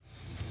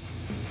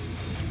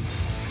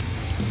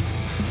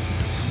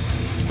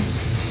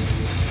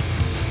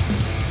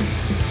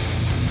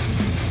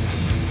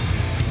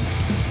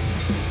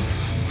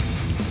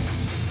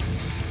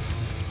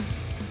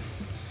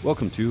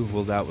Welcome to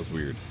Well That Was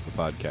Weird, the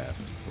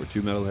podcast, where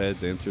two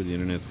metalheads answer the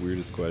internet's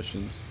weirdest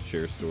questions,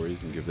 share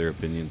stories, and give their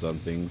opinions on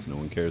things no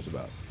one cares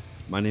about.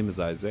 My name is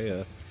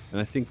Isaiah,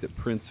 and I think that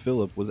Prince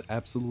Philip was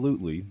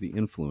absolutely the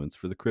influence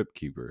for the Crypt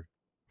Keeper.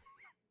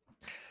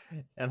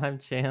 And I'm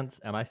Chance,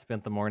 and I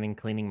spent the morning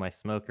cleaning my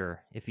smoker,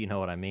 if you know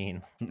what I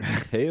mean.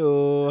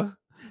 Heyo!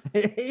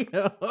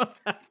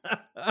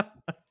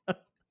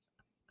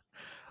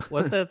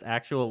 What's that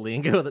actual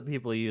lingo that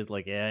people use?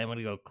 Like, yeah, I'm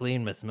gonna go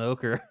clean my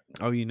smoker.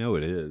 Oh, you know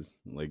it is.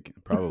 Like,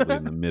 probably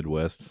in the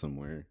Midwest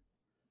somewhere.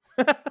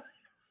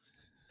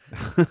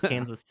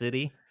 Kansas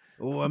City.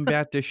 Oh, I'm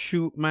about to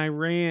shoot my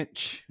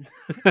ranch.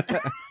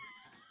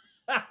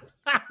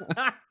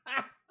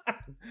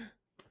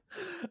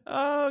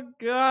 Oh,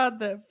 God,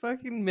 that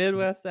fucking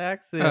Midwest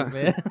accent,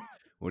 man.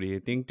 What do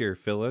you think there,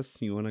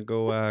 Phyllis? You want to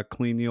go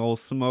clean the old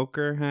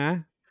smoker, huh?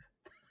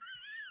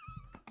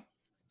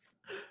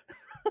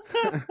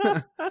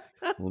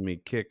 Let me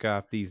kick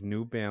off these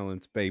New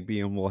Balance, baby,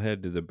 and we'll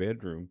head to the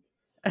bedroom.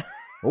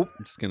 Oh,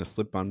 I'm just going to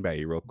slip on by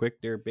you real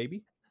quick there,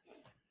 baby.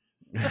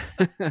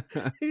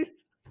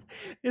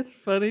 It's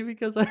funny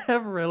because I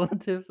have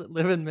relatives that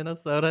live in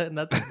Minnesota, and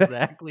that's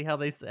exactly how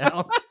they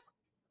sound.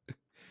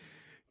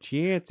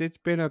 Chance, it's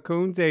been a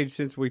coon's age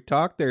since we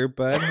talked there,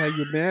 bud. How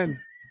you been?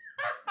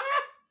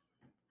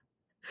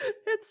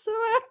 It's so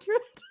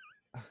accurate.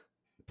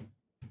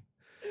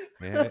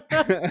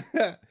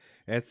 Yeah.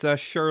 It's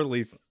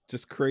Shirley's.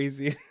 Just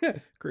crazy.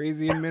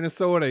 Crazy in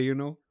Minnesota, you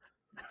know?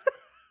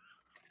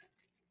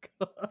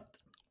 God.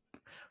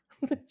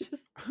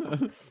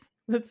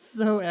 That's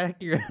so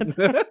accurate.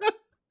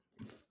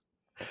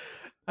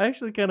 I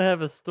actually kind of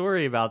have a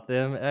story about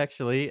them,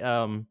 actually.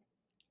 I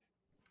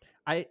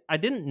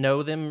didn't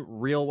know them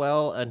real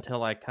well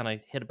until I kind of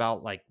hit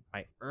about like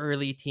my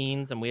early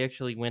teens, and we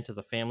actually went as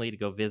a family to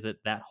go visit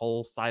that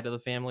whole side of the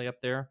family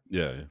up there.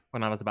 Yeah.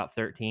 When I was about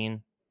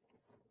 13.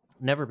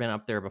 Never been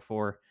up there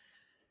before.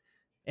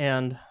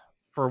 And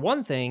for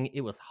one thing,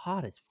 it was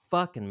hot as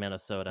fuck in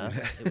Minnesota.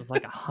 It was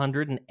like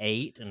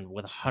 108 and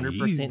with 100%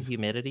 Jeez.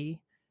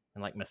 humidity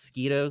and like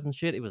mosquitoes and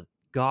shit. It was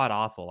god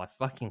awful. I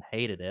fucking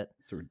hated it.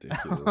 It's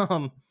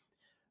ridiculous.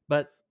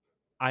 But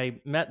I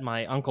met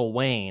my Uncle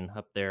Wayne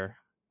up there.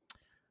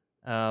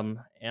 And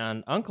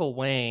Uncle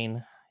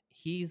Wayne,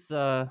 he's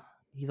a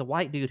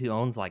white dude who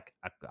owns like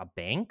a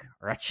bank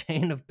or a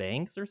chain of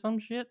banks or some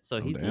shit.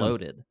 So he's damn.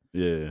 loaded.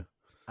 Yeah.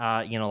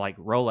 Like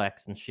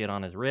Rolex and shit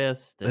on his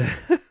wrist and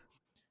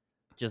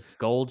just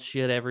gold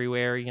shit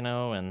everywhere,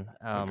 and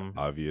like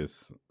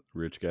obvious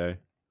rich guy.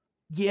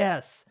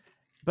 Yes.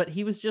 But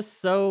he was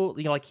just so,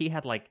 like he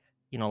had like,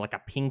 like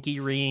a pinky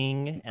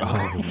ring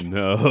and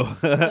no.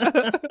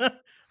 like,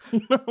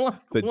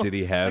 But did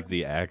he have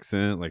the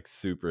accent like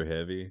super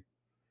heavy?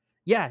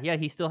 Yeah,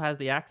 he still has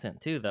the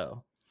accent too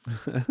though.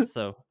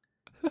 So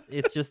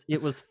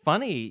it was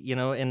funny,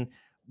 and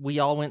we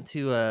all went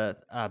to a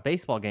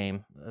baseball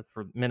game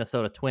for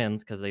Minnesota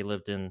Twins because they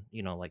lived in,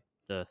 like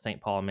the St.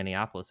 Paul,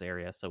 Minneapolis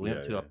area. So we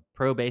went to a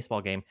pro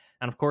baseball game.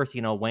 And of course,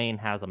 Wayne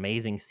has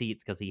amazing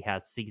seats because he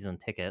has season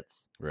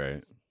tickets.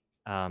 Right.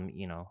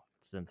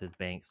 Since his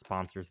bank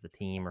sponsors the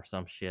team or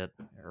some shit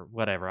or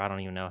whatever. I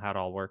don't even know how it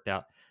all worked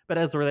out. But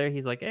as we're there,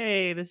 he's like,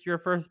 hey, this is your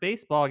first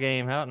baseball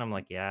game, huh? And I'm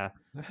like, yeah.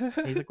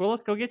 He's like, well,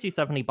 let's go get you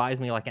stuff. And he buys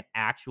me like an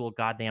actual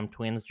goddamn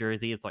Twins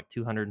jersey. It's like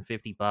 $250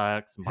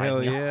 and buys Hell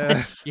me yeah. all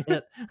that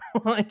shit.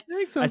 Like,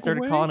 Thanks, I Uncle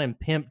started Wayne. calling him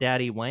Pimp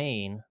Daddy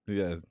Wayne.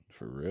 Yeah,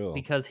 for real.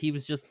 Because he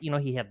was just,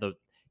 he had the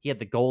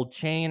gold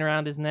chain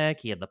around his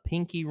neck. He had the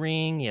pinky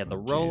ring. He had the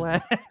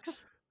Rolex.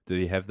 Jesus. Did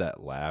he have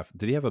that laugh?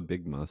 Did he have a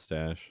big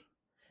mustache?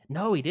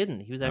 No, he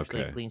didn't. He was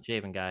actually a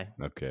clean-shaven guy.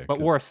 Okay. But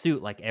wore a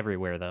suit like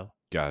everywhere, though.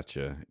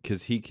 Gotcha.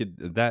 Because he could,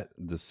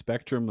 the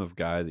spectrum of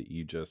guy that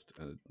you just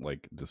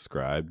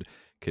described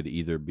could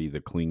either be the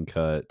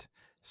clean-cut,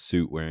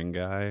 suit-wearing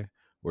guy,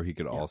 or he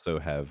could also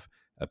have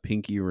a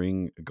pinky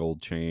ring, a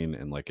gold chain,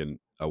 and like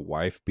a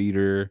wife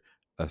beater,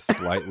 a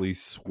slightly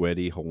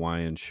sweaty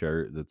Hawaiian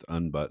shirt that's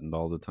unbuttoned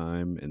all the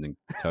time, and then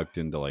tucked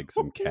into like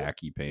some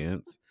khaki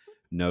pants,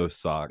 no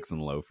socks and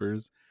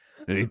loafers.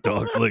 And he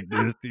talks like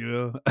this,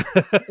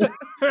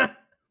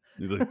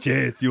 He's like,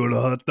 Chance, you want a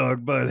hot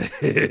dog, buddy?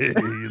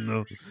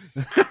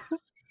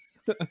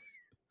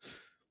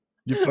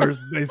 Your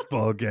first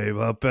baseball game,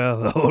 huh,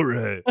 pal? All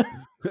right.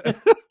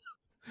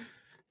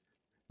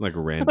 Like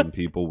random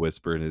people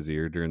whisper in his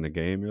ear during the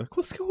game. You're like,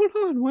 what's going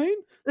on, Wayne?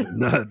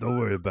 Nah, don't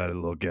worry about it,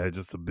 little guy.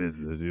 Just a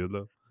business,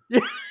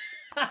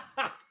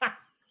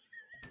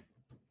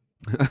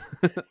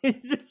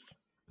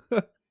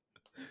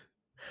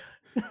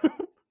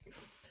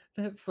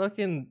 That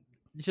fucking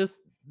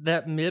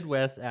that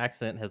Midwest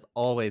accent has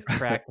always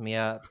cracked me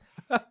up.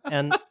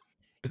 And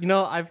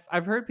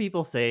I've heard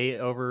people say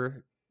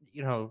over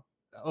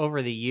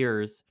the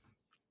years.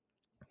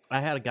 I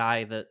had a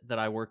guy that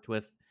I worked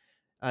with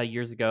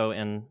years ago,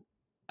 and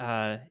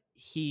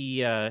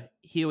he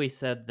always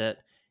said that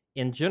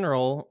in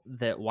general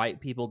that white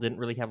people didn't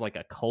really have like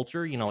a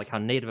culture, like how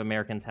Native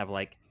Americans have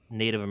like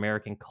Native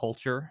American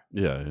culture.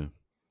 Yeah.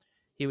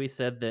 He always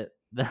said that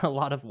that a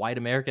lot of white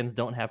Americans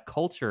don't have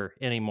culture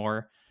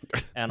anymore.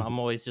 And I'm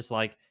always just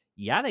like,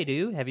 yeah, they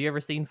do. Have you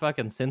ever seen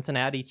fucking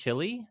Cincinnati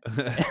chili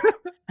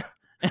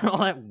and all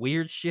that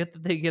weird shit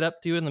that they get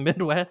up to in the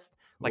Midwest?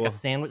 Like a Well,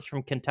 sandwich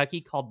from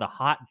Kentucky called the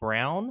Hot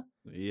Brown?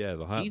 yeah,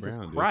 the hot Jesus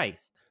brown, dude.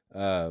 Christ.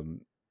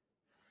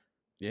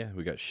 Yeah,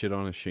 we got shit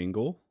on a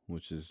shingle,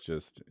 which is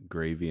just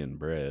gravy and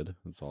bread.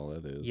 That's all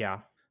that is. Yeah.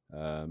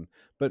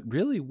 But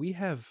really, we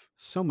have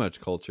so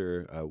much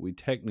culture. We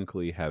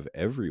technically have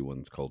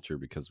everyone's culture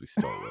because we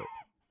stole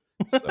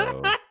it.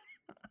 So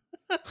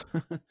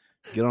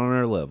get on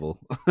our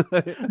level.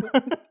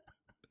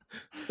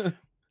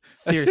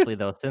 Seriously,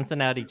 though,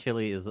 Cincinnati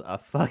chili is a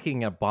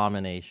fucking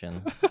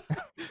abomination.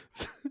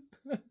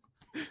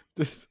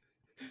 Just,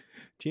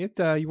 Chance,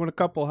 you want a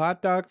couple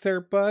hot dogs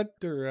there, bud?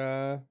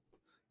 Or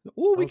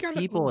we got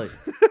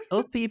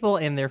those people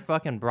and their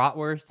fucking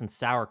bratwurst and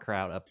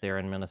sauerkraut up there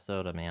in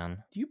Minnesota, man.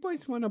 Do you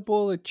boys want a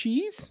bowl of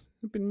cheese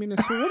up in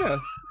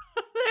Minnesota?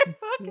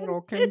 We got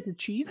all kinds of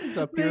cheeses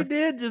up They here.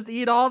 did just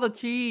eat all the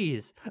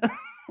cheese.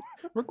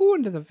 We're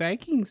going to the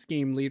Vikings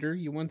game, leader.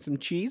 You want some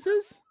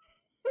cheeses?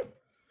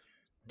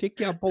 Take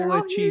you a bowl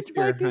of cheese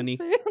here, honey.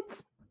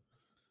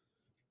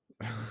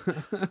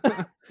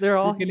 They're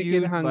all You're gonna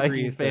huge get hungry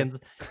Vikings at the- fans,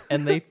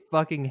 and they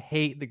fucking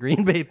hate the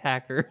Green Bay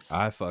Packers.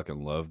 I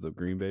fucking love the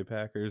Green Bay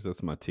Packers.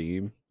 That's my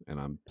team. And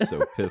I'm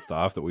so pissed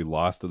off that we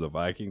lost to the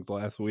Vikings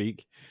last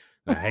week.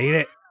 I hate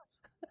it.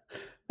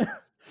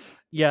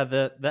 Yeah,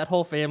 that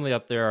whole family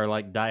up there are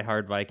like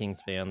diehard Vikings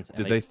fans. And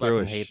Did they throw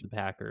fucking a hate the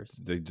Packers?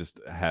 They just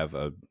have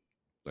a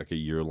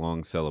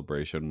year-long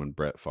celebration when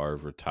Brett Favre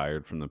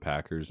retired from the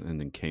Packers and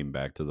then came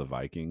back to the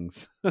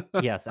Vikings.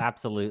 Yes,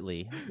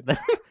 absolutely.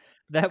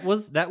 That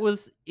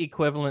was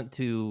equivalent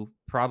to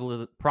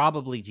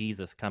probably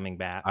Jesus coming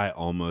back. I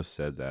almost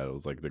said that. It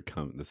was like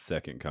the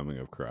second coming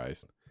of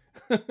Christ.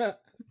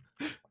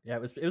 Yeah,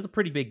 it was a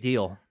pretty big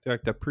deal.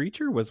 Like the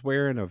preacher was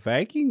wearing a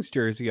Vikings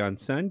jersey on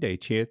Sunday,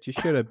 Chance. You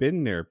should have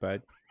been there,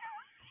 bud.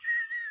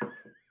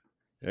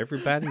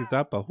 Everybody's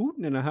up a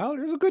hooting and a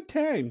hollering. It was a good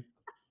time.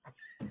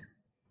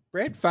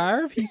 Brett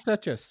Favre, he's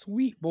such a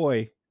sweet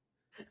boy.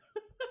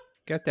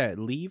 Got that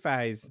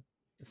Levi's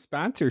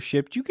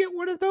sponsorship. Did you get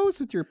one of those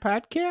with your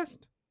podcast?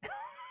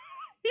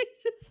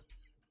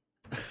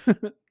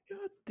 God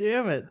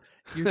damn it.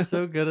 You're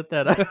so good at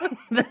that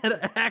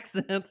that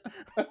accent.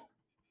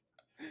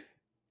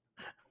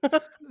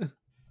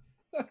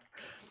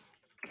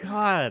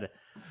 God.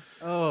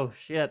 Oh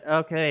shit.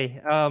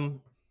 Okay.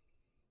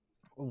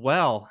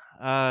 Well,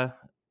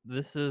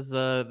 this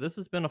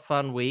has been a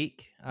fun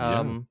week.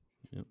 Yep.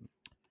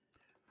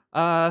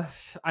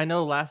 I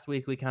know last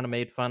week we kind of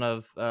made fun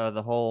of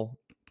the whole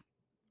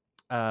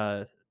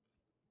I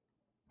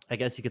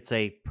guess you could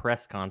say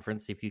press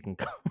conference if you can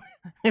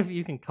if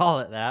you can call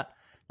it that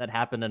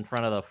happened in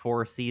front of the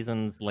Four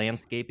Seasons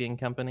Landscaping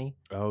Company.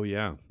 Oh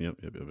yeah. Yep.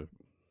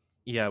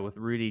 Yeah, with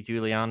Rudy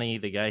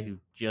Giuliani, the guy who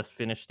just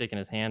finished sticking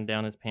his hand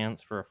down his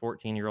pants for a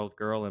 14-year-old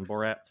girl in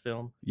Borat's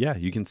film. Yeah,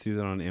 you can see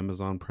that on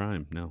Amazon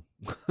Prime now.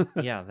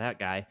 Yeah, that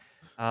guy.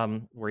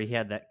 Where he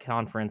had that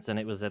conference, and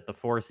it was at the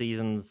Four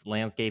Seasons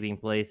Landscaping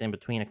place in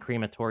between a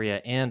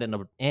crematoria and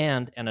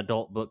an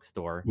adult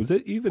bookstore. Was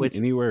it even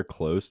anywhere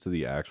close to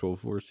the actual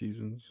Four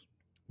Seasons?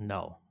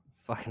 No,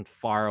 fucking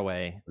far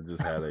away. It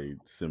just had a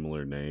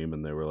similar name,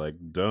 and they were like,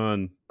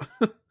 done.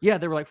 Yeah,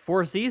 they were like,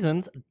 Four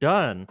Seasons,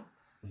 done.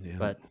 Yeah.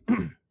 But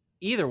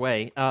either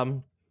way,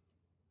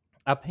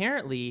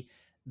 apparently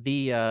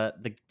the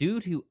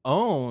dude who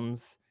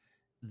owns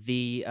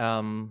the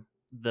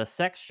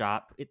sex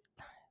shop,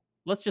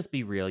 let's just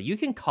be real. You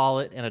can call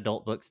it an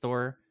adult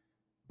bookstore,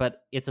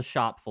 but it's a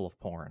shop full of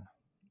porn.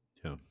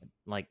 Yeah.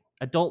 Like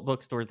adult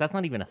bookstores, that's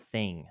not even a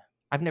thing.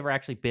 I've never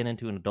actually been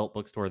into an adult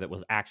bookstore that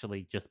was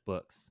actually just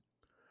books.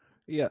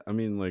 Yeah, I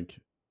mean,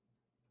 like,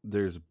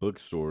 there's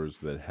bookstores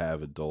that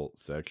have adult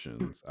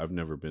sections. I've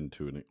never been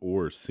to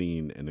or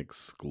seen an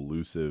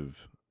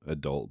exclusive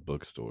adult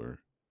bookstore.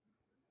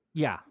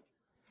 Yeah.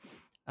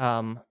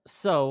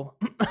 So,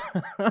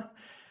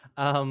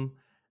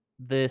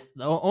 the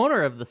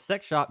owner of the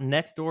sex shop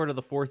next door to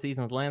the Four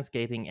Seasons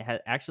Landscaping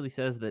actually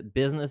says that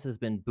business has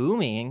been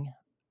booming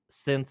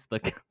since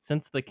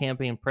the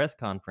campaign press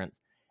conference.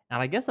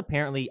 And I guess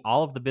apparently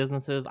all of the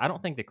businesses, I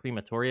don't think the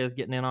crematoria is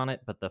getting in on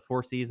it, but the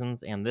Four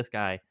Seasons and this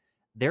guy,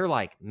 they're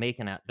like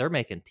they're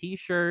making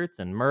t-shirts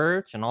and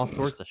merch and all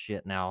sorts of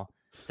shit now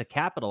to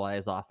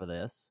capitalize off of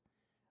this.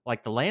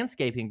 Like the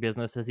landscaping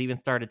business has even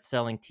started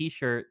selling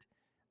t-shirt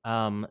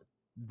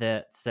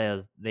that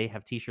says they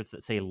have t-shirts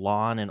that say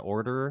lawn in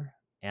order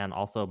and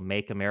also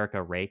make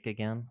America rake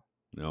again.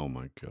 Oh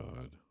my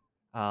God.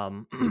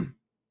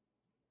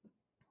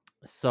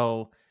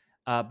 So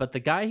but the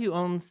guy who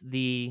owns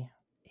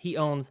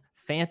owns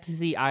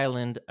Fantasy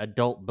Island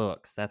Adult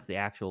Books. That's the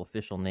actual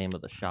official name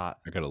of the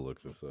shop. I gotta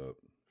look this up.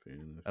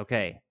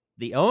 Okay.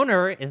 The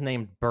owner is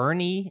named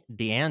Bernie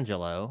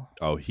D'Angelo.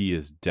 Oh, he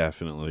is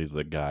definitely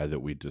the guy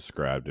that we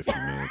described a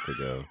few minutes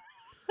ago.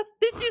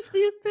 Did you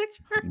see his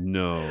picture?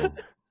 No.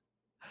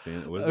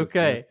 Was it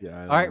Okay. Fantasy All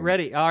right, Island?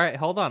 ready. All right,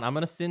 hold on. I'm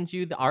gonna send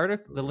you the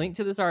link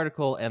to this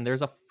article, and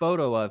there's a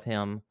photo of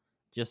him.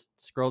 Just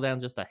scroll down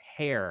just a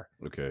hair,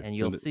 Okay, and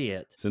you'll see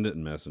it. Send it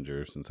in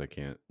Messenger since I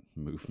can't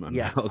move my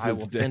Yes, mouse. I It's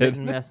will send it dead.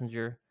 in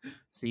Messenger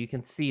so you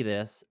can see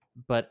this,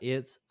 but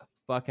it's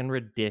fucking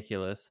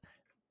ridiculous.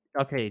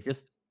 Okay,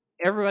 just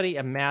everybody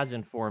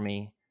imagine for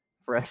me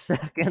for a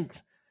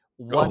second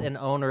what Oh, an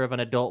owner of an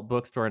adult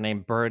bookstore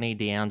named Bernie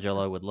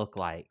D'Angelo would look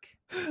like.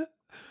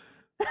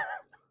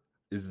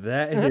 is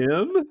that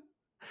him?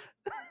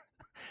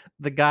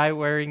 The guy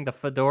wearing the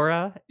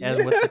fedora and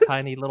with the Yes.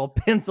 tiny little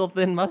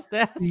pencil-thin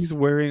mustache. He's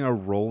wearing a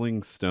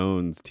Rolling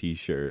Stones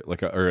t-shirt,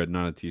 or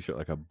not a t-shirt,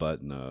 like a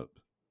button-up,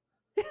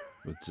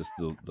 with just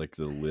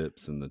the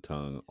lips and the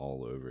tongue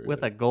all over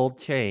With it. a gold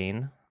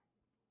chain,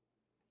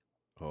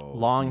 Oh,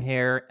 long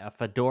hair, a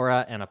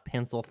fedora, and a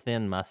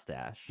pencil-thin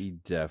mustache. He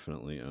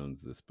definitely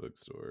owns this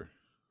bookstore.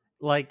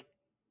 Like,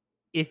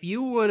 if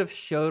you would have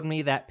showed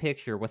me that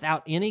picture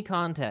without any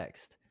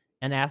context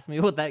and asked me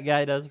what that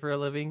guy does for a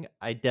living,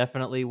 I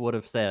definitely would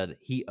have said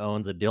he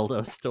owns a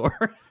dildo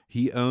store.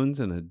 He owns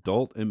an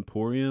adult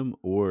emporium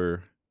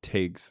or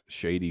takes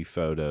shady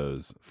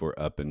photos for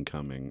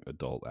up-and-coming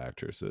adult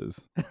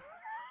actresses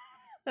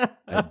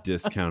at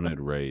discounted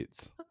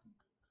rates.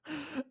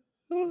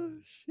 Oh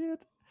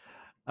shit.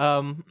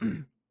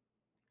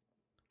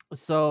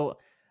 So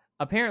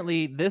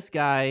apparently this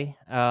guy,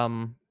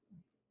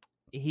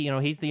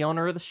 he's the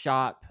owner of the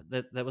shop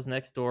that was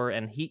next door,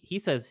 and he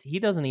says he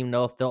doesn't even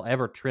know if they'll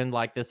ever trend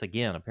like this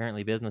again.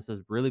 Apparently business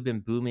has really been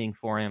booming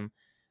for him.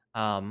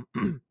 And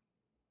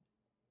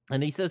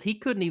he says he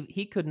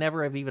could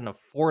never have even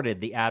afforded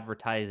the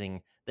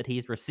advertising that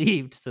he's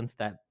received since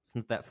that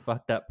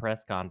fucked up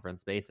press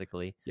conference,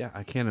 basically. Yeah,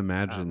 I can't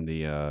imagine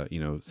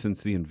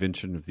since the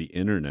invention of the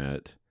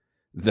internet,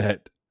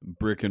 that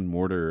brick and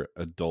mortar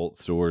adult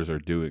stores are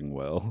doing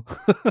well.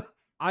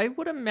 I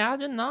would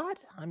imagine not.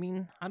 I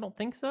mean, I don't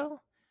think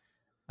so.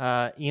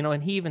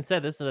 And he even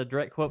said, this is a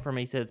direct quote from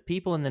him. He says,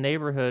 people in the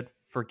neighborhood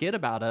forget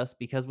about us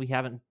because we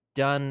haven't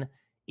done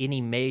any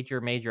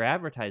major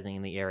advertising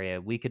in the area.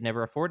 We could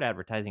never afford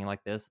advertising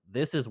like this.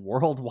 This is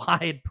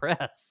worldwide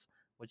press,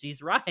 which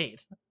he's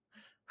right.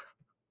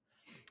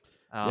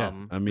 Yeah,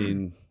 I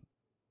mean,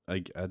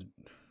 I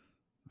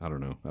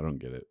don't know. I don't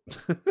get it.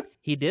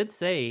 He did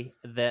say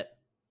that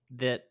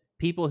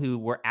people who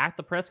were at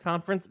the press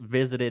conference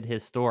visited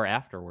his store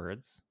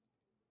afterwards.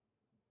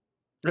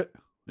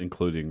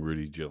 Including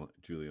Rudy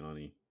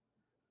Giuliani.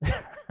 He's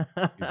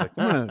like,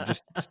 I'm going to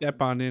just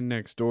step on in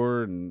next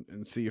door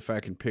and see if I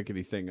can pick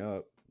anything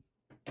up.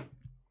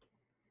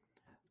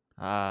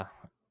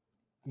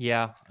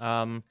 Yeah.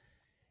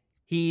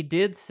 He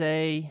did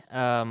say,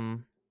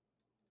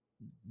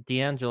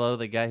 D'Angelo,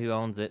 the guy who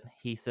owns it,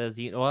 he says,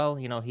 he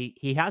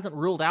hasn't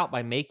ruled out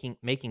by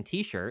making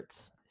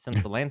T-shirts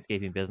since the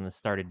landscaping business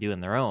started doing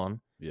their own.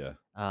 Yeah.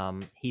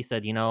 He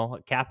said,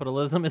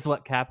 capitalism is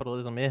what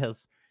capitalism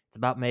is. It's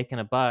about making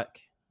a buck.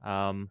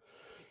 And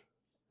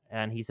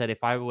he said,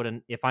 if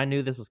I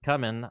knew this was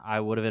coming, I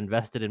would have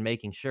invested in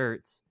making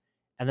shirts.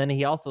 And then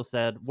he also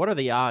said, what are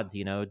the odds?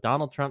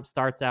 Donald Trump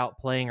starts out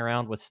playing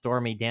around with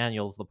Stormy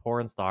Daniels, the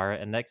porn star,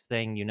 and next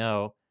thing you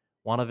know,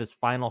 one of his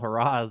final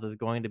hurrahs is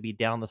going to be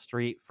down the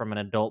street from an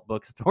adult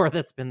bookstore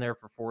that's been there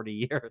for 40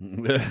 years.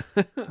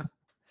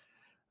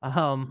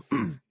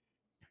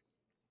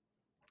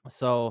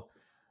 So,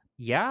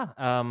 yeah.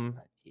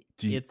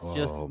 It's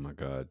just... Oh, my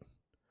God.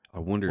 I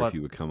wonder if he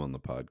would come on the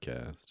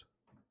podcast.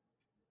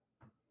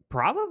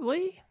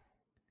 Probably.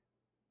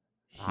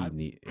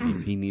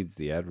 If he needs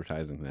the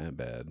advertising that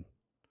bad.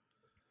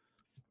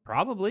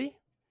 Probably.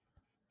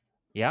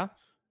 Yeah.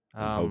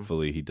 And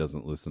hopefully he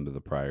doesn't listen to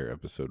the prior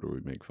episode where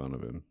we make fun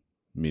of him,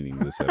 meaning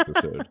this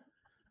episode.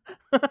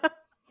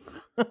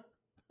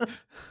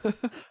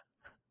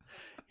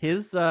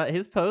 His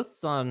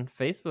posts on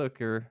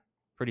Facebook are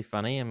pretty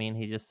funny. I mean,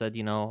 he just said,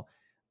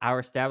 our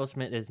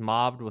establishment is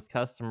mobbed with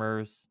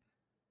customers.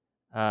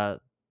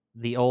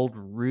 The old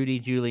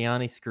Rudy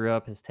Giuliani screw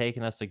up has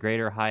taken us to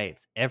greater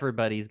heights.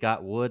 Everybody's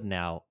got wood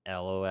now.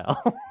 LOL.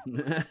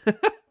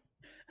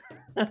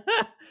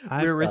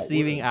 We're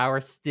receiving our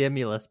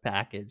stimulus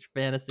package.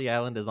 Fantasy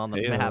Island is on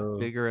the map,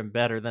 bigger and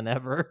better than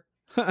ever.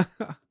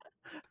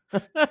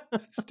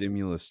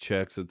 Stimulus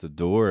checks at the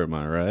door, am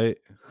I right?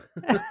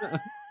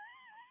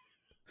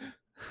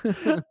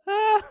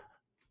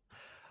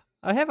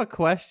 I have a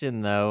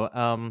question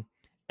though.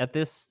 At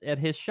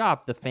his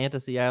shop, the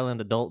Fantasy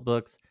Island Adult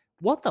Books,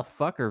 what the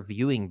fuck are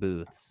viewing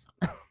booths?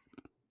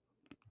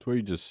 It's where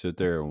you just sit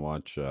there and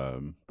watch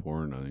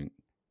porn, I think.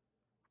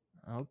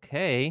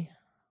 Okay.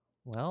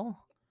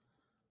 Well,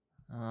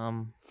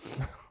 or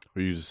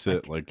you just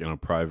sit like in a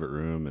private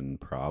room and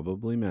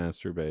probably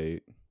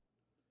masturbate.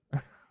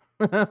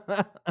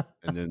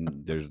 And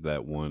then there's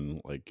that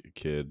one like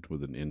kid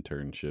with an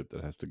internship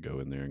that has to go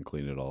in there and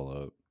clean it all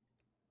up.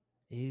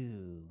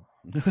 Ew.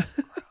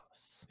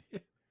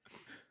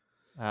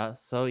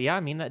 So yeah,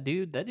 I mean that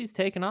dude's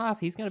taken off.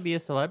 He's gonna be a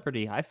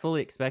celebrity. I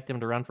fully expect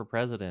him to run for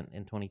president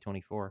in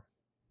 2024.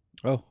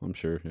 Oh, I'm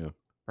sure. Yeah.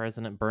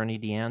 President Bernie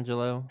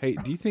D'Angelo. Hey,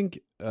 do you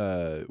think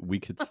we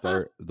could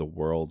start the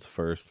world's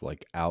first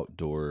like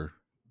outdoor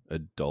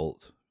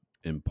adult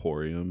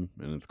emporium,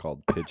 and it's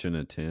called Pitch in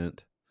a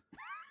Tent?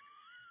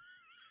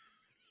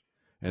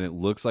 And it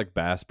looks like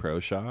Bass Pro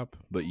Shop,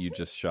 but you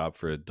just shop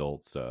for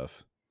adult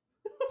stuff.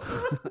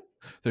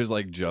 There's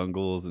like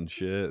jungles and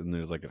shit, and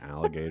there's like an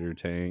alligator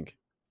tank.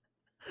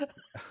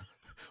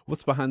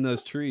 What's behind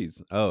those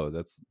trees? Oh,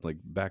 that's like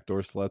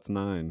Backdoor Sluts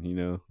 9, you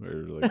know,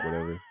 or like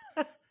whatever.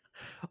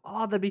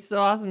 Oh, that'd be so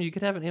awesome. You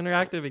could have an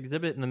interactive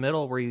exhibit in the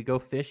middle where you go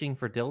fishing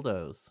for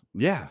dildos.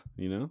 Yeah,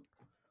 you know.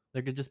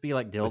 There could just be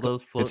like It's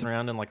dildos floating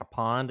around in like a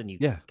pond, and you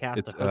cast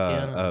it's a hook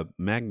in. And...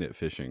 magnet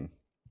fishing.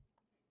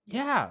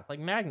 Yeah, like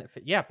magnet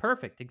fit. Yeah,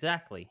 perfect,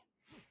 exactly.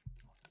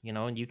 You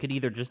know, and you could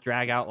either just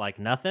drag out like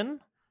nothing.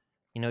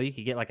 You know, you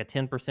could get like a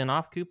 10%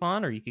 off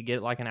coupon, or you could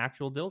get like an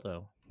actual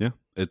dildo. Yeah,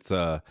 it's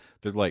they're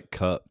like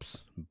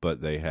cups, but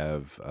they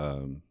have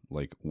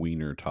like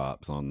wiener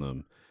tops on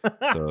them.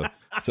 So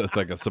it's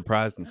like a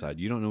surprise inside.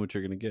 You don't know what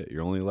you're gonna get.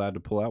 You're only allowed to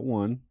pull out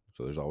one,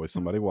 so there's always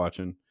somebody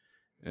watching.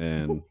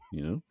 And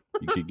you know,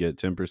 you could get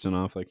 10%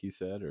 off, like he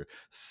said, or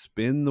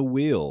spin the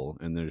wheel,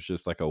 and there's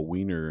just like a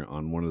wiener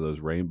on one of those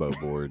rainbow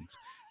boards,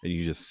 and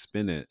you just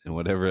spin it, and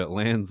whatever it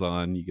lands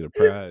on, you get a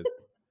prize.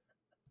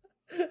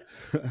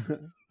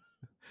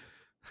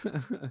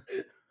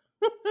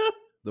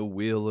 The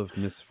wheel of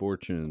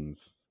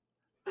misfortunes.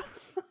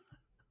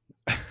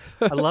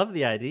 I love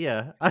the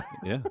idea.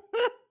 Yeah,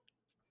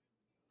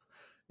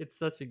 it's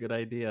such a good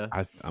idea.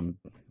 I'm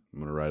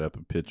gonna write up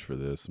a pitch for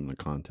this. I'm gonna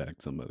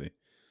contact somebody.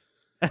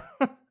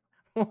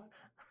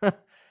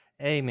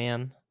 Hey,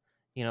 man,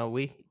 you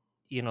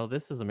know,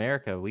 this is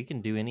America. We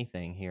can do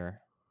anything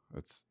here.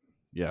 That's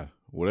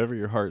whatever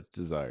your heart's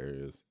desire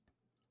is.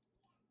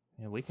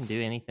 Yeah, we can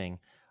do anything.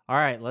 All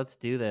right, let's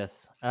do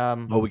this. We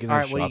can. All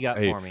right, what do you got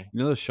for me? You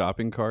know those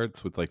shopping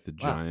carts with like the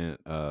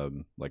giant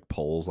like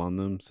poles on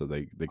them, so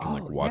they can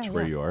like watch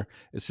where you are.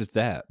 It's just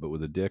that, but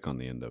with a dick on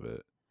the end of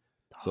it.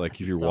 So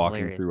like if you're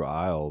walking through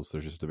aisles,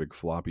 there's just a big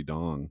floppy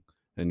dong,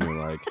 and you're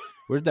like,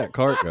 "Where'd that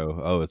cart go?"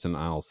 Oh, it's in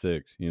aisle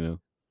 6. You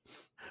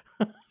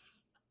know.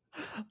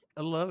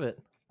 I love it.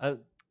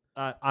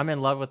 I'm in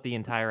love with the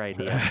entire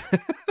idea.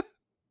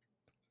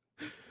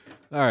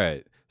 All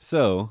right,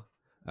 so.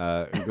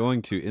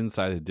 Going to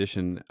Inside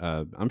Edition,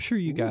 I'm sure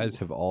you guys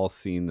have all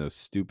seen those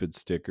stupid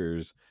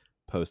stickers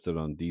posted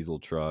on diesel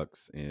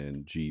trucks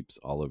and Jeeps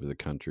all over the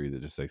country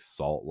that just say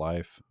Salt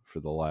Life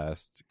for the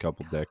last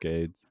couple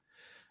decades,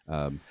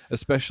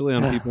 especially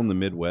on people in the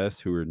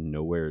Midwest who are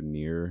nowhere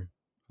near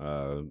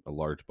a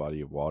large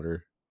body of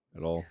water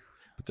at all.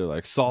 But they're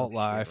like, Salt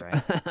Life.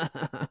 Right?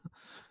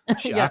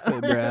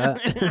 Chocolate, bro.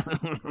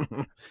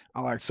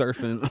 I like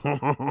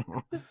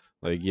surfing.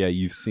 Like, yeah,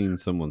 you've seen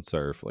someone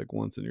surf like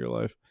once in your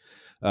life.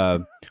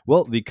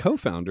 Well, the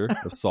co-founder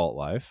of Salt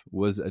Life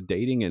was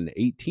dating an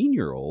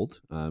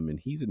 18-year-old, and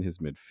he's in his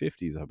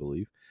mid-50s, I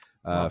believe,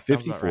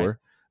 54.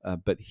 Right.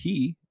 But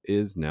he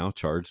is now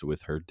charged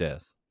with her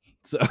death.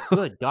 So,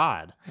 good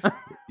God.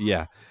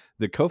 Yeah.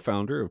 The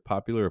co-founder of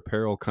popular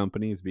apparel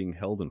company is being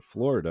held in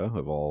Florida,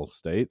 of all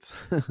states.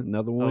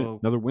 Another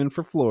win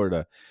for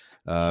Florida.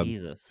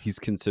 Jesus. He's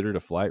considered a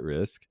flight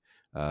risk.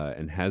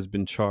 And has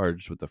been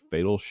charged with the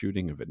fatal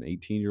shooting of an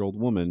 18-year-old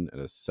woman at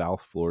a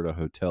South Florida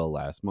hotel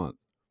last month.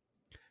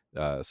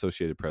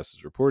 Associated Press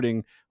is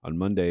reporting on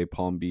Monday,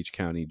 Palm Beach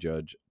County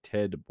Judge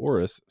Ted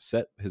Boris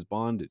set his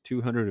bond at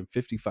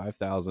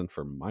 $255,000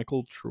 for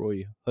Michael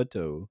Troy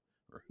Hutto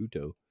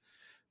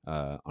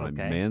on a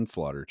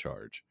manslaughter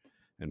charge,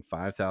 and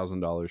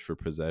 $5,000 for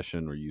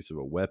possession or use of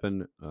a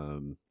weapon.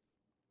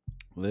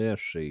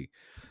 Let's see.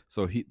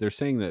 So they're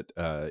saying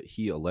that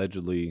he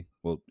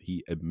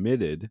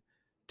admitted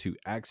to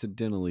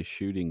accidentally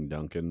shooting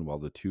Duncan while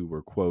the two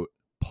were, quote,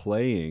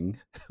 playing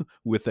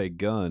with a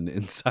gun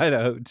inside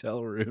a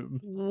hotel room.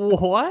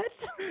 What?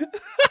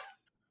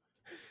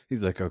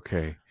 He's like,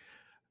 okay,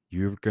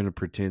 you're going to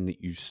pretend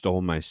that you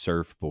stole my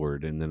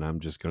surfboard, and then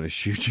I'm just going to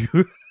shoot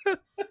you.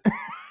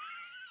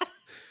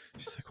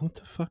 She's like, what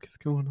the fuck is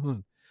going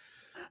on?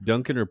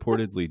 Duncan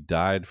reportedly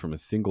died from a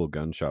single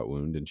gunshot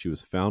wound, and she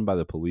was found by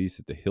the police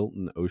at the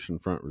Hilton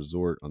Oceanfront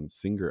Resort on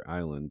Singer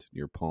Island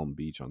near Palm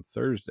Beach on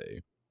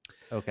Thursday.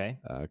 Okay.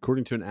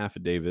 According to an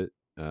affidavit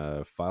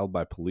filed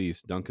by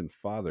police, Duncan's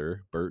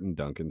father, Burton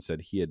Duncan,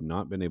 said he had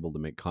not been able to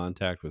make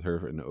contact with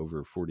her in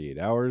over 48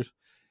 hours,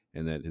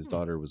 and that his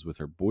daughter was with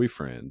her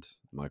boyfriend,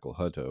 Michael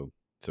Hutto.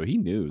 So he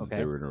knew that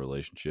they were in a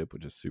relationship,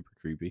 which is super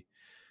creepy.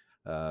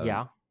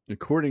 Yeah.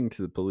 According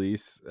to the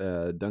police,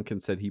 Duncan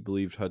said he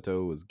believed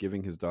Hutto was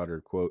giving his daughter,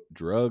 quote,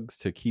 drugs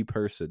to keep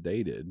her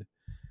sedated.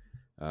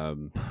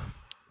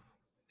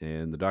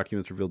 And the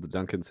documents revealed that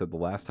Duncan said the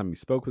last time he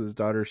spoke with his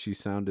daughter, she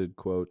sounded,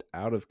 quote,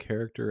 out of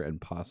character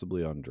and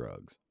possibly on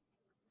drugs.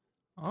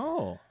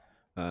 Oh.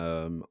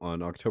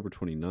 On October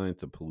 29th,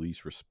 the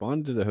police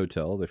responded to the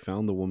hotel. They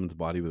found the woman's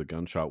body with a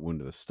gunshot wound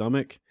to the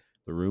stomach.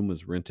 The room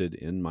was rented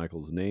in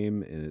Michael's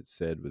name, and it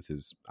said with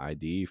his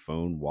ID,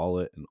 phone,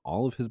 wallet, and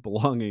all of his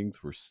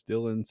belongings were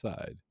still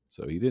inside.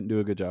 So he didn't do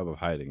a good job of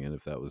hiding it,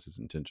 if that was his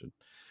intention.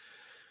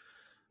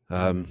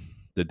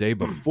 The day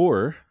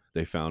before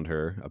they found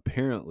her,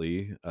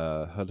 apparently,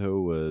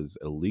 Hutto was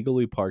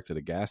illegally parked at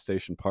a gas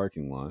station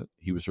parking lot.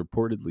 He was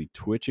reportedly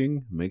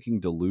twitching, making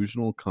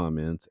delusional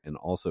comments, and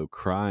also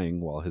crying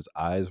while his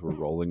eyes were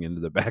rolling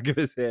into the back of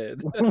his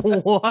head.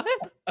 What?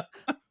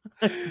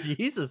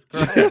 Jesus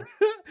Christ.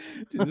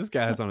 Dude, this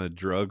guy's on a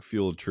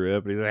drug-fueled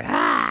trip, and he's like,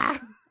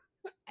 ah!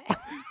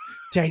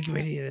 Take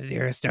me to the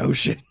nearest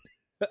ocean.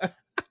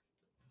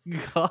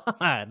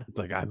 God. It's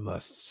like, I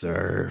must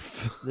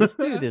surf. This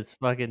dude is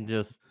fucking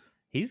just,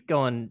 he's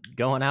going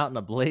out in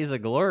a blaze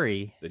of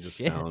glory. They just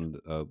Shit. found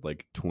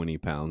like 20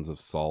 pounds of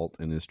salt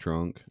in his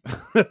trunk.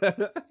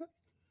 God,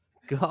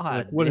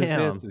 Like, what is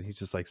damn. this? And he's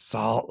just like,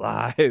 Salt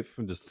Life,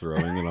 and just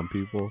throwing it on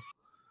people.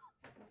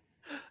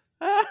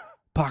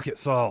 Pocket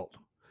salt.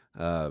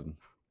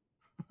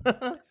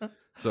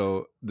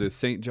 So the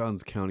St.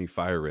 Johns County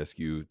Fire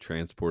Rescue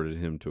transported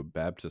him to a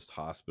Baptist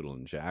hospital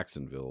in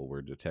Jacksonville,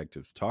 where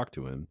detectives talked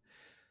to him.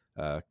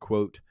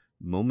 Quote,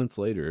 moments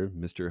later,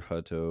 Mr.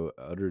 Hutto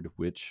uttered,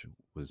 which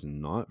was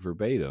not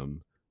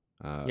verbatim,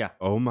 Yeah.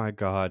 oh my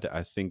God,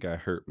 I think I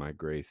hurt my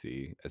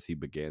Gracie, as he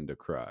began to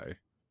cry.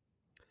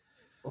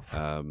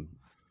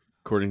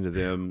 According to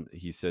them,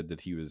 he said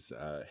that he was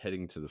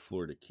heading to the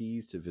Florida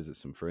Keys to visit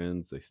some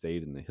friends. They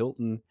stayed in the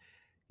Hilton.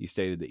 He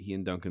stated that he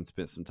and Duncan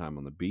spent some time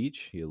on the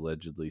beach. He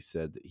allegedly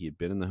said that he had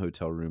been in the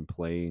hotel room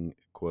playing,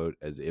 quote,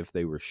 as if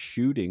they were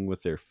shooting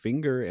with their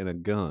finger and a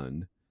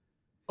gun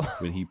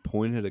when he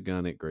pointed a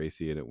gun at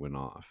Gracie and it went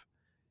off.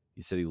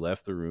 He said he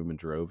left the room and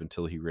drove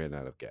until he ran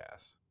out of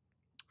gas.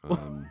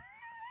 Because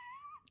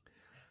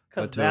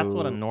that's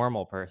what a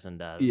normal person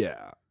does.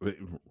 Yeah,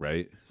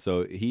 right.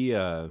 So he,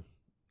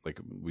 like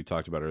we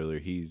talked about earlier,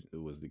 he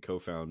was the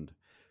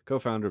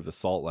co-founder of the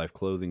Salt Life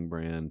clothing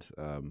brand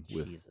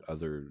with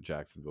other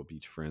Jacksonville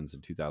Beach friends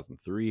in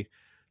 2003,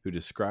 who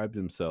described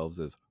themselves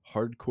as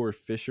hardcore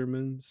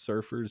fishermen,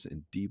 surfers,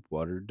 and deep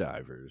water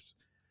divers.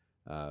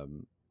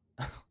 Hutton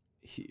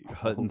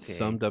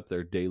summed up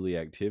their daily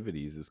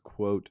activities as,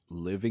 quote,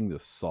 living the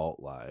salt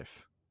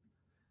life.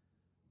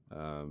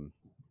 According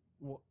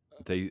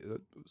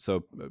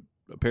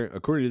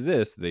to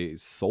this, they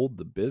sold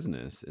the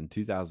business in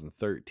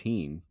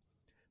 2013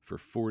 for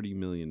 $40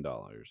 million.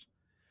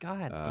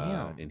 God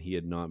damn. And he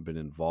had not been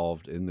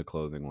involved in the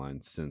clothing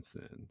line since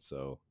then.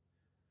 So,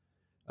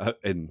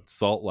 and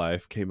Salt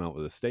Life came out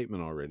with a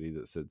statement already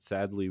that said,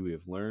 sadly, we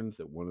have learned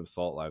that one of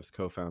Salt Life's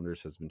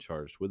co-founders has been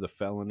charged with a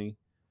felony.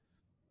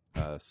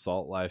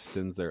 Salt Life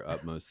sends their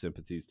utmost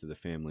sympathies to the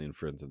family and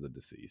friends of the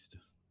deceased.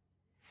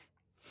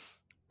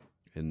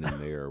 And then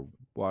they are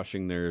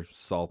washing their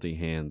salty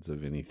hands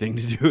of anything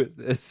to do with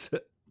this.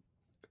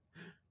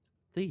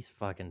 These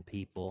fucking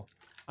people.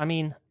 I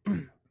mean,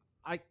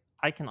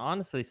 I can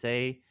honestly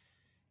say,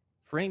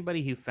 for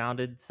anybody who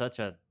founded such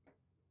a,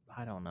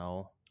 I don't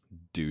know,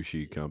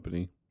 douchey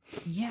company.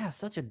 Yeah,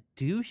 such a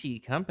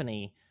douchey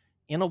company.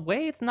 In a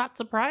way, it's not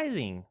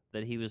surprising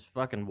that he was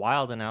fucking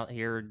wilding out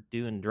here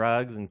doing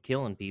drugs and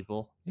killing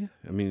people. Yeah,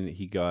 I mean,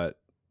 he got,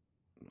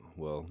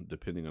 well,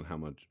 depending on how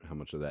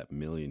much of that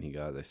million he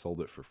got, they sold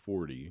it for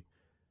 40.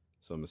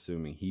 So I'm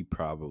assuming he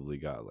probably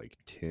got like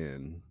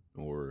 10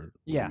 or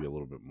maybe a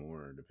little bit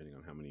more, depending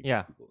on how many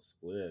people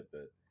split.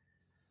 But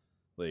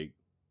like,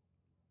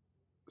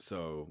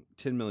 so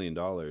 $10 million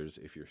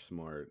if you're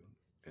smart,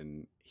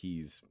 and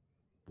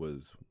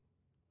was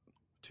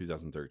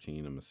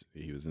 2013.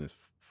 He was in his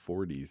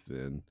 40s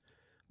then.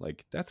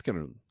 Like, that's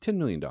 $10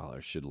 million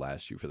should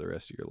last you for the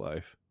rest of your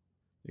life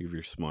if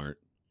you're smart,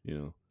 you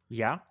know.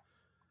 Yeah.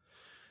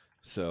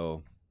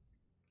 So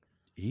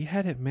he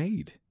had it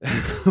made.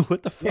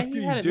 What the fuck are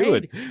you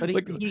doing? But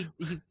he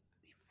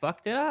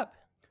fucked it up.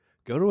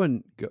 Go to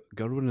an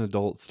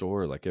adult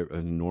store like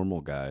a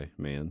normal guy,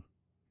 man.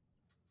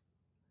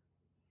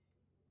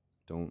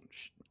 Don't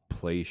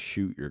play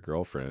shoot your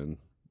girlfriend.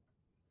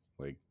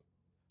 Like,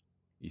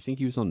 you think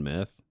he was on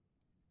meth?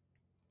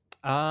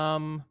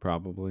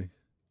 Probably.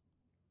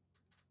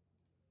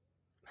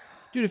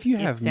 Dude, if you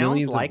have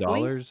millions of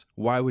dollars,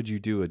 why would you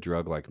do a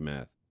drug like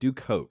meth? Do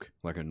coke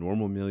like a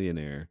normal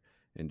millionaire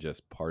and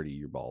just party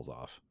your balls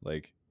off.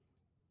 Like,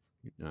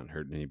 you're not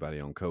hurting anybody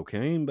on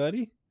cocaine,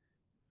 buddy.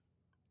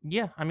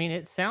 Yeah, I mean,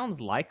 it sounds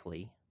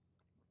likely.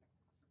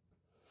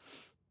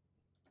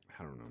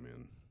 I don't know,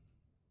 man.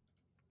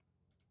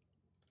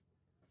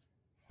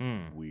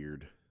 Hmm.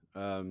 Weird.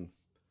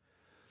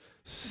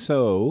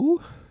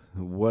 So,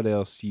 what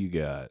else you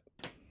got?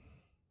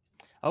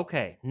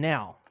 Okay,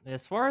 now,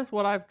 as far as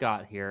what I've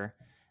got here,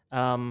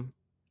 I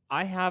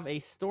have a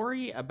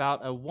story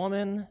about a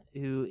woman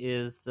who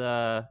is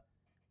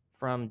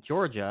from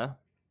Georgia.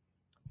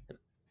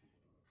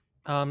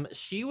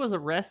 She was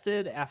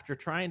arrested after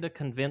trying to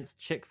convince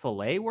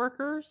Chick-fil-A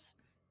workers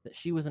that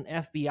she was an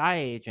FBI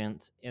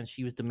agent and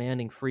she was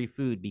demanding free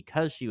food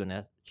because she was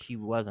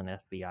an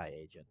FBI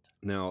agent.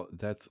 Now,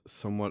 that's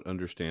somewhat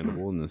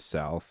understandable in the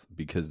South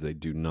because they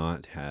do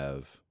not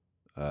have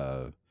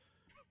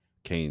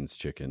Cane's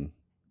chicken,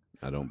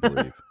 I don't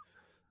believe.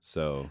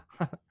 So,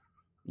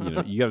 you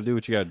know, you got to do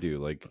what you got to do.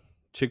 Like,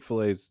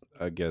 Chick-fil-A's,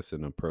 I guess,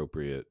 an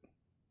appropriate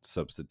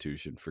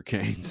substitution for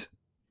Canes.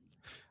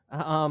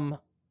 Um,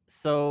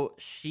 so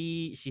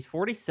she's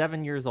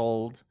 47 years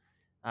old.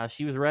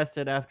 She was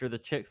arrested after the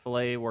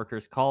Chick-fil-A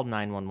workers called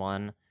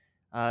 911.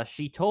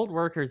 She told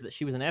workers that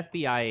she was an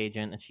FBI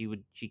agent and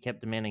she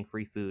kept demanding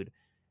free food.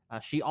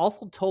 She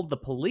also told the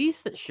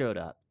police that showed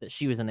up that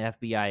she was an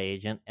FBI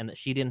agent and that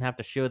she didn't have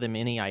to show them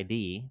any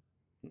ID.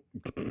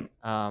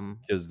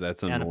 Because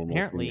that's a And normal thing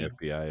apparently,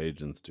 FBI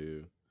agents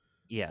do.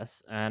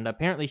 yes, and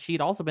apparently she'd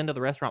also been to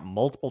the restaurant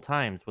multiple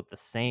times with the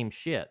same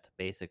shit,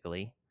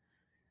 basically.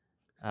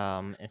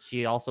 And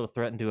she also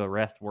threatened to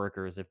arrest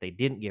workers if they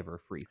didn't give her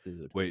free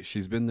food. Wait,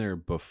 she's been there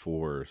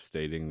before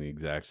stating the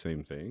exact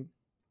same thing?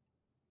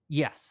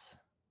 Yes,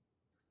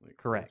 Like,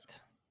 correct.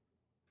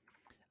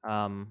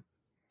 I'm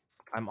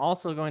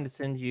also going to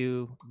send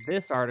you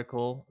this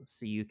article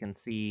so you can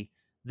see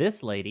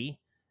this lady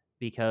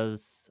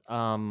because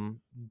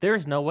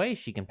there's no way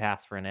she can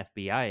pass for an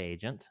FBI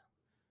agent.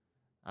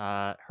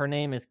 Her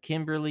name is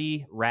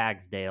Kimberly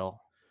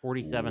Ragsdale,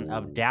 47, Ooh.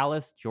 of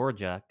Dallas,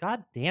 Georgia.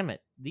 God damn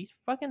it. These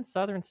fucking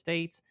southern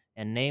states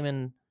and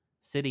naming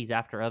cities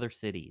after other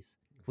cities.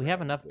 We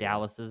have enough Ragsdale.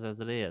 Dallases as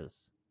it is.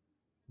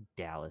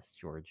 Dallas,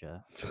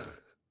 Georgia.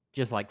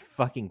 Just like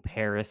fucking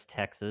Paris,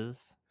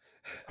 Texas.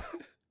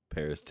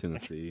 Paris,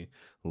 Tennessee,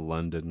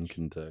 London,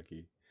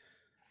 Kentucky.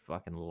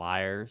 Fucking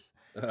liars.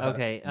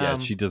 Okay. Yeah,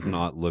 she does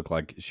not look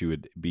like she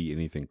would be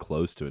anything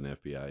close to an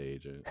FBI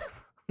agent.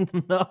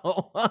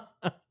 No.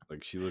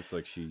 Like, she looks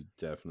like she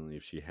definitely,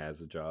 if she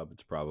has a job,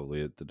 it's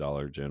probably at the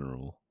Dollar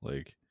General.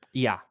 Like,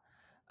 Yeah.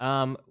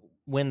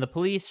 When the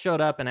police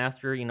showed up and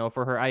asked her,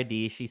 for her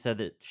ID, she said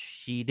that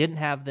she didn't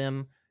have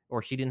them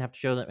or she didn't have to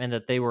show them and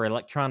that they were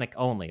electronic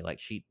only. Like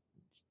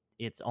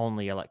it's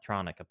only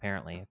electronic,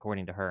 apparently,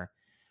 according to her.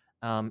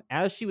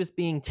 As she was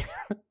being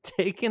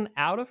taken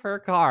out of her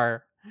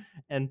car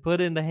and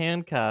put into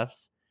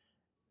handcuffs,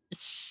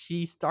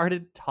 she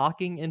started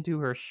talking into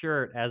her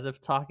shirt as if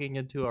talking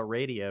into a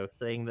radio,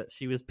 saying that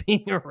she was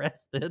being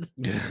arrested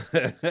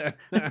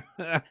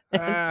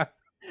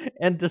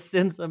and to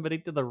send somebody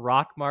to the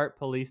Rockmart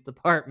Police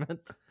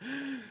Department.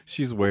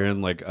 She's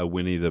wearing like a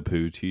Winnie the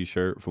Pooh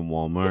t-shirt from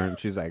Walmart. And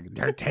she's like,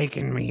 "They're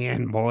taking me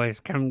in, boys.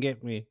 Come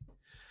get me."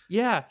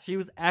 Yeah, she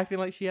was acting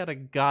like she had a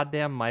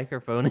goddamn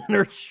microphone in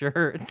her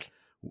shirt.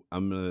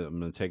 I'm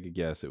gonna take a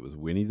guess. It was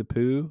Winnie the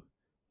Pooh,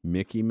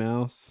 Mickey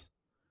Mouse,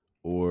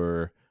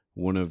 or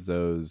one of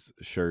those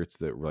shirts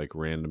that like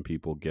random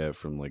people get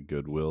from like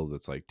Goodwill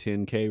that's like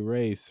 10K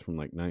race from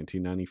like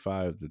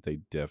 1995 that they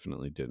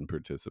definitely didn't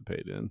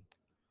participate in.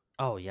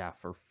 Oh yeah,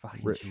 for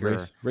fucking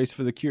sure. Race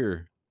for the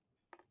cure.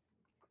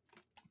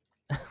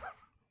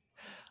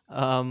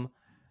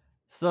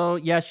 So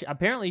yeah,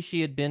 apparently she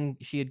had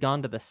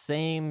gone to the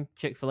same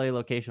Chick-fil-A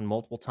location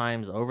multiple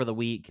times over the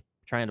week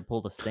trying to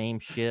pull the same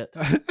shit.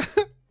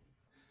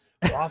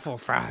 Waffle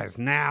fries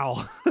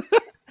now.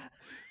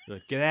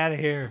 Like, get out of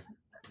here.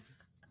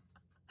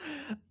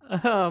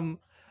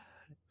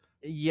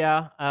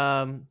 Yeah.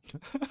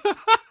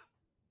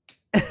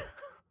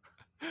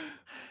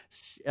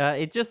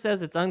 It just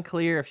says it's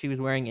unclear if she was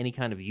wearing any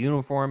kind of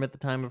uniform at the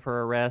time of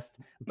her arrest,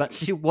 but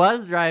she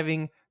was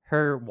driving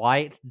her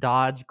white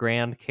Dodge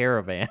Grand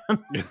Caravan.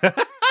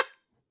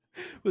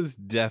 Was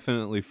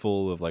definitely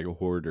full of like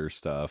hoarder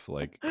stuff,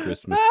 like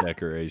Christmas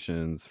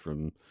decorations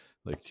from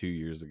like 2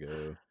 years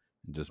ago,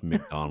 just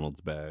McDonald's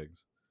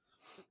bags.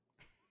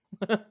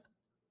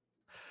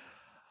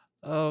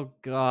 Oh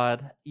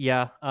God,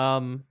 yeah.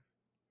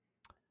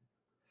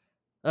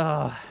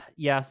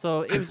 Yeah.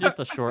 So it was just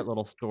a short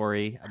little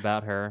story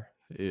about her.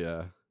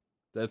 Yeah,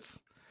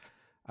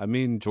 I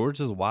mean,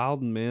 Georgia's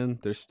wild, man.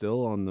 They're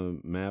still on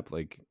the map.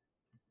 Like,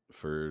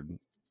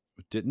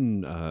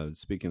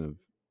 speaking of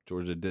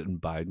Georgia,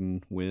 didn't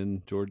Biden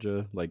win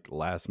Georgia like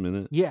last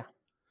minute? Yeah.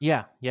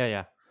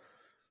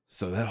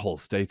 So that whole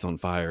state's on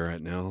fire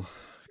right now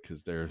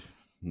because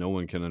no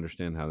one can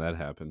understand how that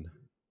happened.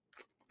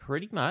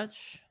 Pretty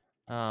much.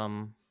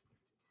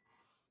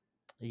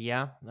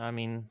 Yeah. I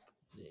mean,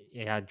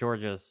 yeah.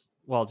 Georgia's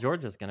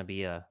going to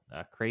be a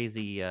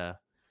crazy,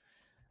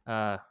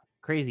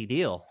 crazy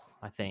deal,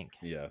 I think.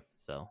 Yeah.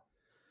 So.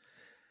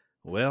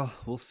 Well,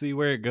 we'll see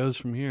where it goes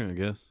from here, I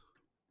guess.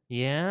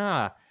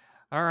 Yeah.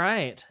 All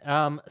right.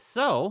 Well,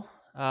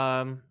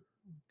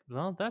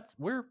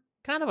 we're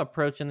kind of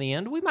approaching the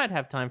end. We might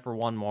have time for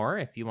one more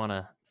if you want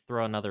to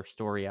throw another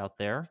story out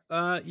there.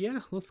 Yeah,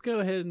 let's go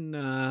ahead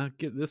and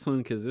get this one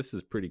because this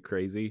is pretty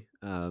crazy.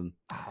 I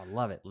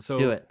love it. Let's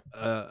do it.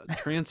 A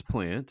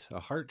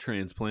heart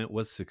transplant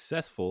was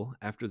successful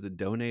after the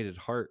donated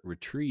heart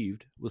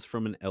retrieved was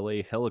from an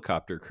LA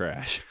helicopter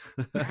crash.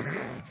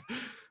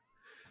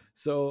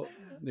 So,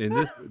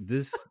 and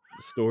this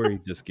story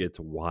just gets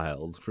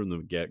wild from the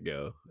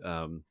get-go.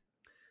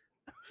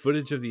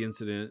 Footage of the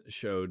incident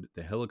showed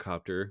the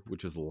helicopter,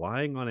 which was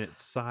lying on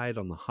its side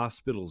on the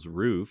hospital's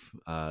roof.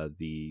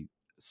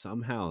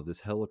 Somehow this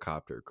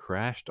helicopter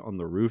crashed on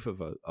the roof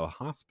of a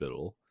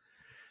hospital.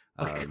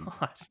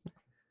 God.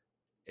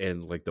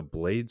 And like the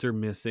blades are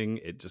missing.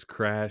 It just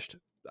crashed.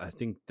 I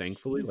think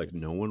thankfully, Jesus. like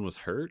no one was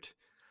hurt.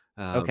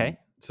 Okay.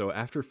 So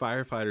after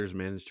firefighters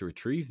managed to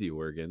retrieve the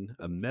organ,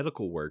 a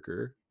medical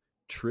worker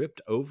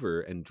tripped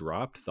over and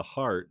dropped the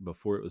heart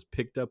before it was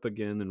picked up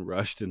again and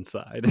rushed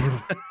inside.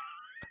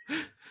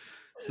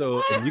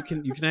 So, and you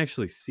can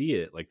actually see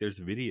it. Like, there's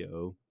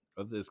video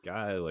of this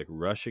guy like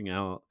rushing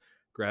out,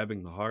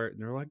 grabbing the heart,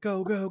 and they're like,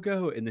 "Go, go,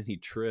 go!" And then he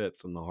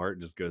trips, and the heart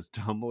just goes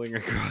tumbling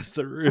across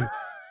the roof.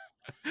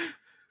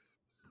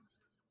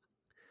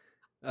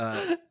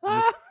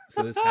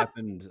 This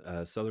happened.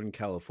 Southern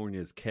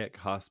California's Keck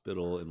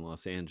Hospital in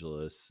Los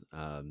Angeles.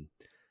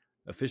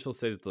 Officials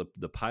say that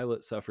the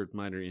pilot suffered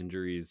minor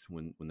injuries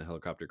when the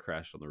helicopter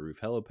crashed on the roof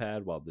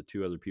helipad, while the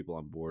 2 other people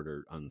on board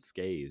are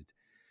unscathed.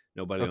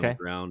 Nobody on the Okay.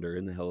 ground or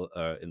in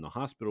the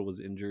hospital was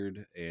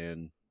injured,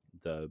 and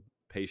the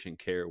patient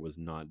care was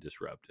not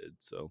disrupted.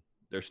 So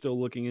they're still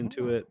looking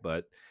into it,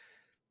 but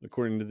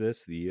according to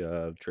this,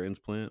 the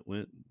transplant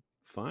went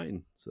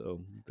fine.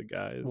 So the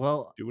guy is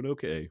Well, doing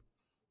okay.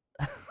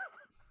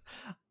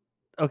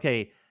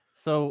 okay.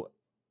 So,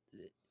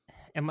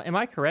 am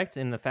I correct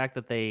in the fact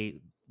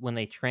that when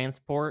they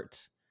transport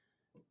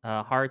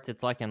hearts,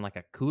 it's like in like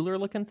a cooler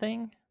looking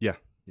thing? Yeah.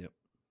 Yep.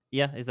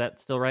 Yeah, is that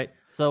still right?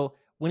 So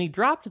when he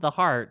dropped the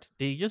heart,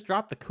 did he just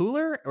drop the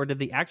cooler, or did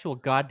the actual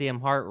goddamn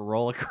heart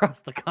roll across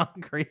the He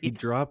concrete?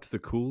 dropped the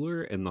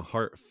cooler and the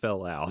heart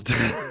fell out.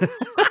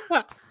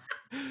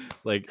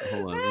 Like,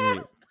 hold on,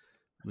 let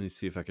me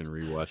see if I can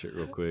rewatch it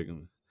real quick.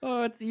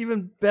 Oh, it's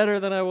even better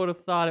than I would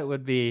have thought it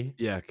would be.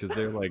 Yeah, because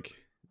they're like,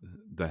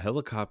 the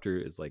helicopter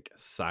is like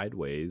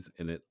sideways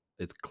and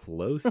it's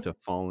close to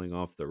falling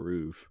off the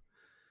roof.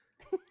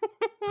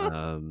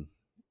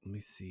 Let me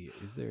see.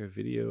 Is there a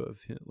video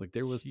of him? Like,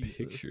 there was Jesus.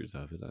 pictures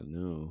of it. I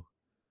know.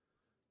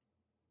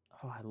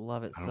 Oh, I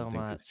love it I so don't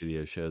think much. this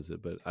video shows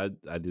it, but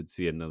I did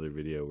see another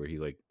video where he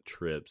like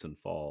trips and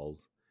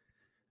falls,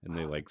 and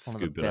they like It's one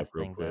of the scoop it up best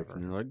real things quick, ever.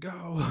 and they're like,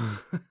 "Go!"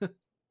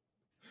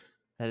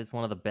 That is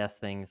one of the best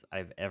things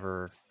I've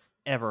ever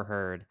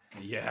heard.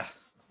 Yeah.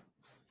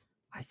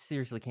 I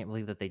seriously can't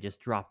believe that they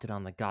just dropped it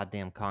on the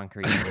goddamn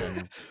concrete.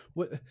 And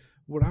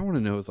What I want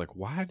to know is like,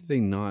 why do they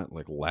not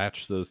like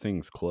latch those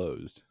things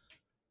closed?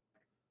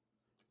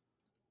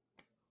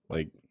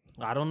 Like,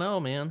 I don't know,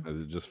 man.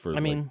 is it just for I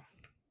like mean,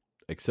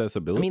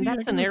 accessibility? I that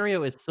guess?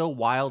 scenario is so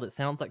wild. It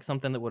sounds like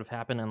something that would have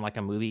happened in like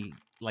a movie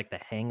like The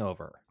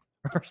Hangover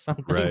or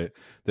something. Right.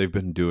 They've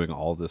been doing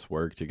all this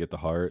work to get the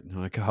heart, and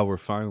they're like, "Oh, we're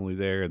finally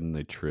there," and then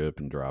they trip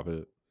and drop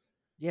it.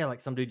 Yeah, like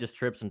some dude just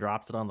trips and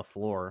drops it on the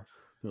floor.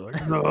 They're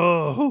like,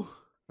 "No!"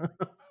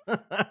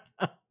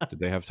 Did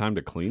they have time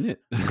to clean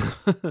it?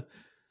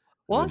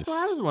 Well, They that's what just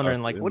I was stuck wondering.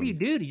 it Like, what do you in.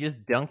 do? Do you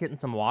just dunk it in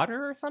some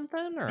water or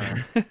something? Or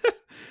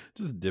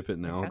Just dip it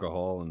in like,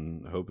 alcohol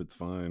and hope it's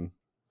fine.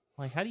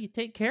 how do you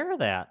take care of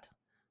that?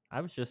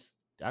 I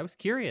was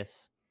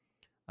curious.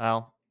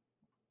 Well,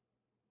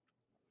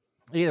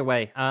 either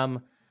way,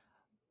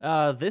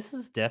 this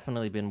has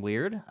definitely been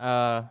weird.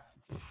 I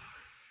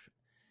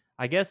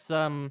guess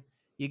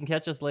you can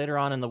catch us later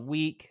on in the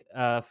week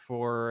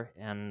for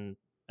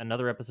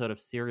another episode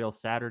of Serial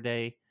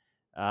Saturday.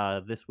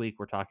 This week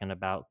we're talking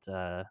about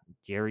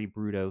Jerry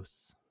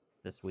Brudos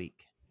this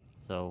week.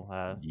 So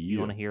if you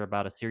want to hear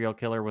about a serial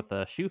killer with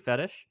a shoe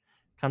fetish,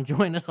 come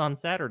join us on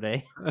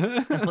Saturday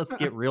and let's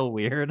get real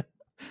weird.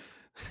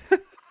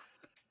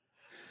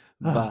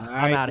 Bye.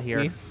 I'm out of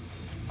here.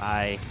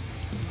 Bye.